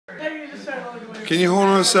Can you hold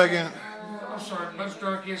on a second? I'm sorry, let's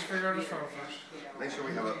drunk is figure out his phone first. Make sure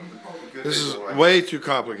we have a good This is visual. way too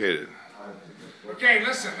complicated. Okay,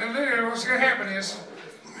 listen. And then what's going to happen is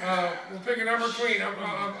we'll pick a number between.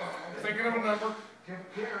 I'm thinking of a number.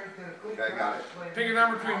 Okay, got it. Pick a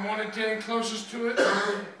number between 1 and 10, closest to it.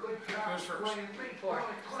 Goes first. 4,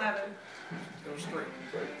 7. Goes 3.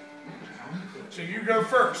 So you go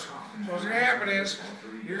first. So what's going to happen is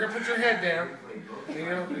you're going to put your head down.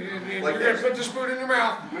 You're going to put the spoon in your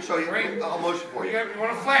mouth. Let me show you. Right? I'll motion for you. You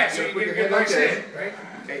want to flash so you Put get your a head nice like head, right?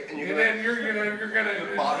 Okay, and And then you're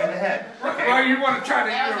gonna bob in the head. well, you want to try to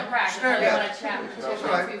That was a practice. I snap didn't it. want to chat. That's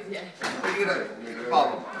right. You get a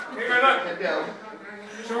problem. Here, look. Head down.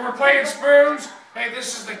 So we're playing spoons. Hey,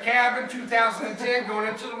 this is the Cabin 2010 going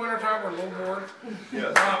into the wintertime. We're a little bored.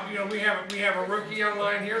 Yes. You know, we have a rookie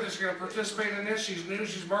online here that's going to participate in this. She's new.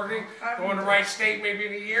 She's marketing. Going to Wright State maybe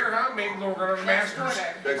in a year, huh? Maybe we'll go to the Masters.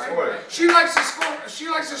 Next order. She likes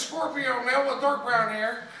a Scorpio male with dark brown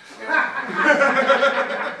hair.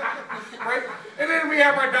 Right? And then we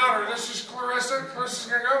have my daughter. This is Clarissa. Clarissa's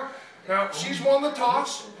going to go. Now, she's won the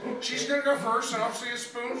toss. She's going to go first. And obviously a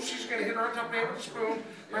spoon. She's going to hit her on top of the head with a spoon.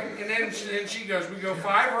 Right? And then she goes. We go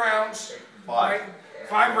 5 rounds. Five. Right?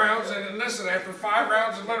 5 rounds. And then listen, after 5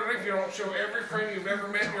 rounds, and literally if you don't show every friend you've ever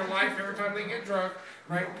met in your life every time they get drunk,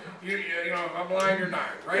 right? You know, if I'm lying, you're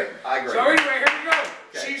dying, right? Yeah, I agree. So anyway, here we go.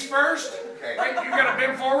 Okay. She's first. Okay. Right? You got to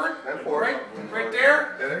bend forward. Bend forward. Right? Right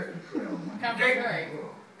there. There. Come for Okay.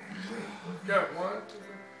 3. Go. 1,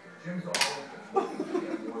 2. Oh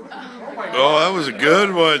my God. Oh, that was a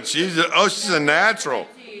good one. She's a natural.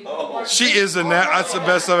 She is a that's the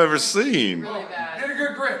best I've ever seen. Really bad. Get a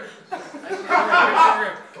good grip.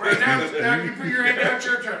 Right now you put your head down. It's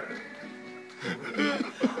your turn.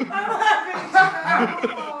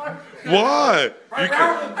 Why? Right,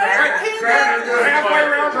 halfway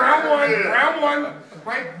around, round one,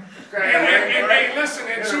 right? And hey, listen,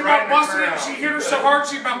 and she about busted it. She hit her so hard,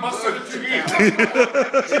 she about busted it too.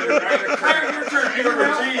 Right, your turn. In your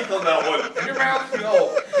mouth. Teeth on that one. In your mouth.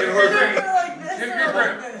 No. Get a good grip. Get a good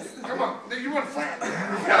grip. Come on. You want flat.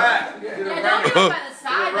 Yeah, don't do it by the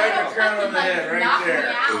side. That'll fucking like knock me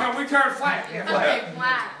out. No, we turn flat. Yeah, flat. Okay,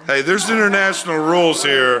 flat. Hey, there's international rules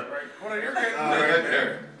here. Well, you're good. Right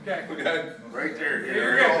there. Okay. Okay. Right there.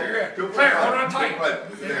 You're good. You're good. Claire, hold on tight.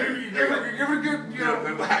 There. You give her a good, you know,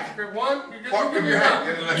 back. One. You Park give your her head.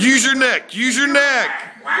 Get in the neck. Use your neck. Use your neck.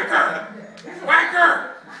 Whack her. Whack her.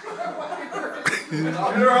 Hit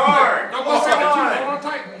her hard. Don't bust out the tooth. Hold on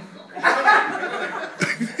tight.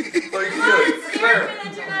 So you can do it. Scares me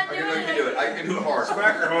that you're not I know you doing can do it. it. I can do it hard.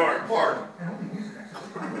 Smack her hard. Hard.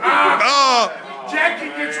 Oh, Jackie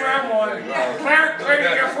gets round 1. Claire,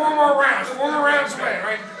 you got 4 more rounds. 4 more rounds to win,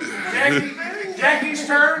 right? Jackie's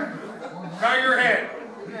turn. Bow your head.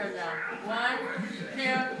 Here we go. 1,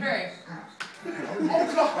 2, 3.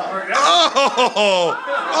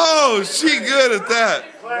 oh, she good at that.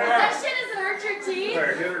 That shit doesn't hurt your teeth.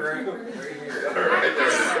 There, hit her right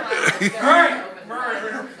there. All right.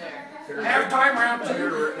 Half-time round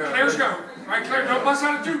 2. Claire's go. All right, Claire, don't bust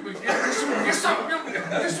out a tooth. But get some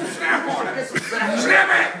snap on it. Snap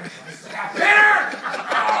it. Hit her.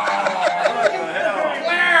 Oh,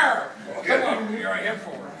 Claire. Come on. You're right, head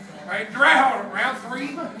forward. All right, round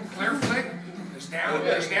 3. Claire flick is down 2.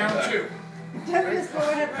 Here we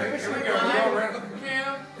go. 1, 2,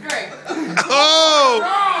 3. Oh,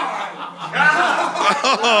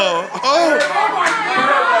 oh, oh. Oh my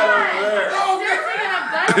God. Seriously, I've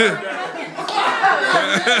done it.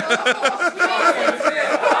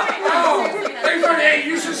 Hey,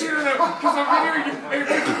 you should see her because I'm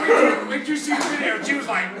here. Wait till you see the video. She was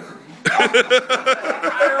like, I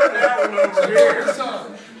heard that one over here.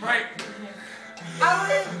 Right. I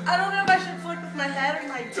don't know if I should flick with my head or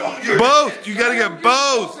my teeth. Both. You gotta get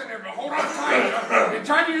both. Hold on tight. You're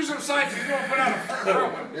trying to use them sides. You're going to put out a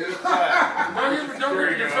front one. Don't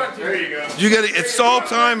get your front teeth. There you go. You gotta. It's all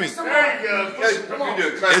timing. There you go. You do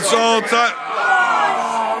it. It's all time.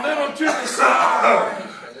 Oh, little to the side.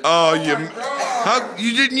 Oh,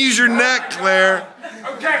 you didn't use your neck, Claire.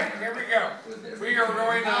 Okay, here we go. We are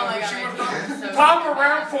going Oh my God, top of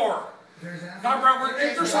round 4. Top round.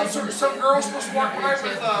 Is there some girl supposed to walk by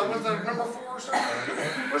with a number 4 or something?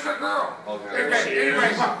 Where's that girl? Okay,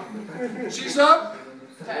 anyway. She's up.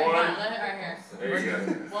 Okay, hold on, let it right here. There you go.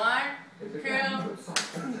 1, 2.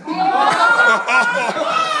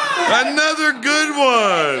 Another good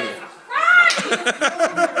one.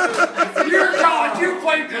 You're in college. You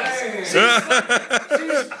played this. Yeah.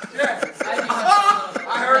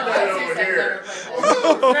 I heard that over here.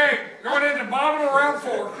 Okay, going into bottom of round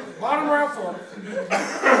 4. Bottom of round 4.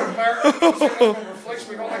 Claire, flicks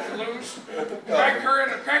We don't like to lose. Crack her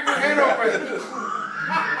head open.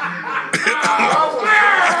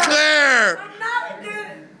 Claire! I'm not a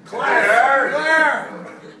good. Claire.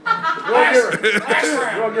 Last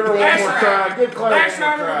round. We'll give her one more try. Give Claire Last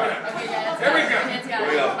one round. more try. Okay, yeah, that's There we good. go. It's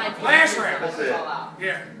got my teeth. Last round. That's it. Fall out.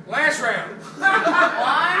 Yeah. Last round.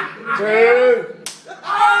 1, 2.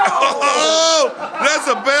 Oh! That's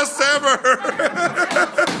the best ever!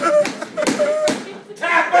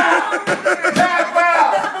 Tap out. Tap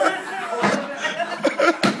out.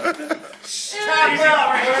 Tap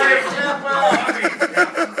out.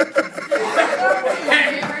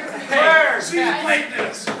 Claire, she played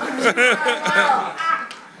this.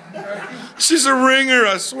 She's a ringer,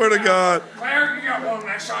 I swear to God. Claire, you got one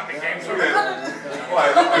last shot in the game. So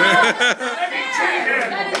What? let me cheat in.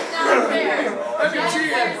 that is not fair. Let me That is cheat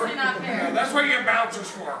seriously in. not fair. That's what you get bouncers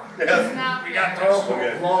for. It's not We fair. got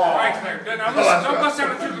this. All right, Claire. Now listen, don't bust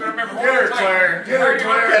out the truth. Remember, Get her, Claire. Get her,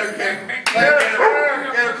 Claire. Get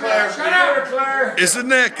her, Claire. Shut up. Claire. It's the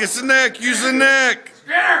neck, it's the neck, use the neck.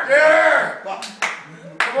 Get her. Get her.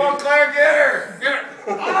 Come on, Claire, get her. Get her.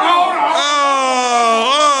 Oh, no.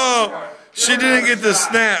 Oh! She didn't get the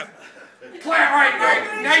snap. Claire, all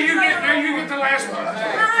right. Now you get the last one.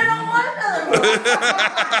 I don't want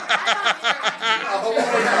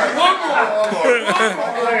One more.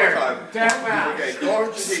 Claire. Tap out. Okay, go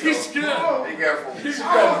over to She's Chico. good. Be careful.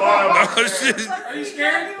 Oh, shit. to. Are you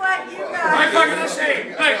scared? Do what you I got. fucking say,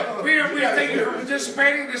 look, we thank you for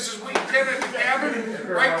participating. This is week 10 at the cabin.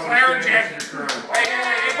 Right, Claire and Jackie.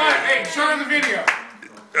 Hey, bud, hey, show her the video.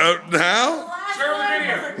 Now? Show her the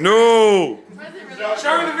video. No. Was it really?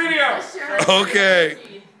 Show her the video. Okay.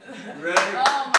 Oh my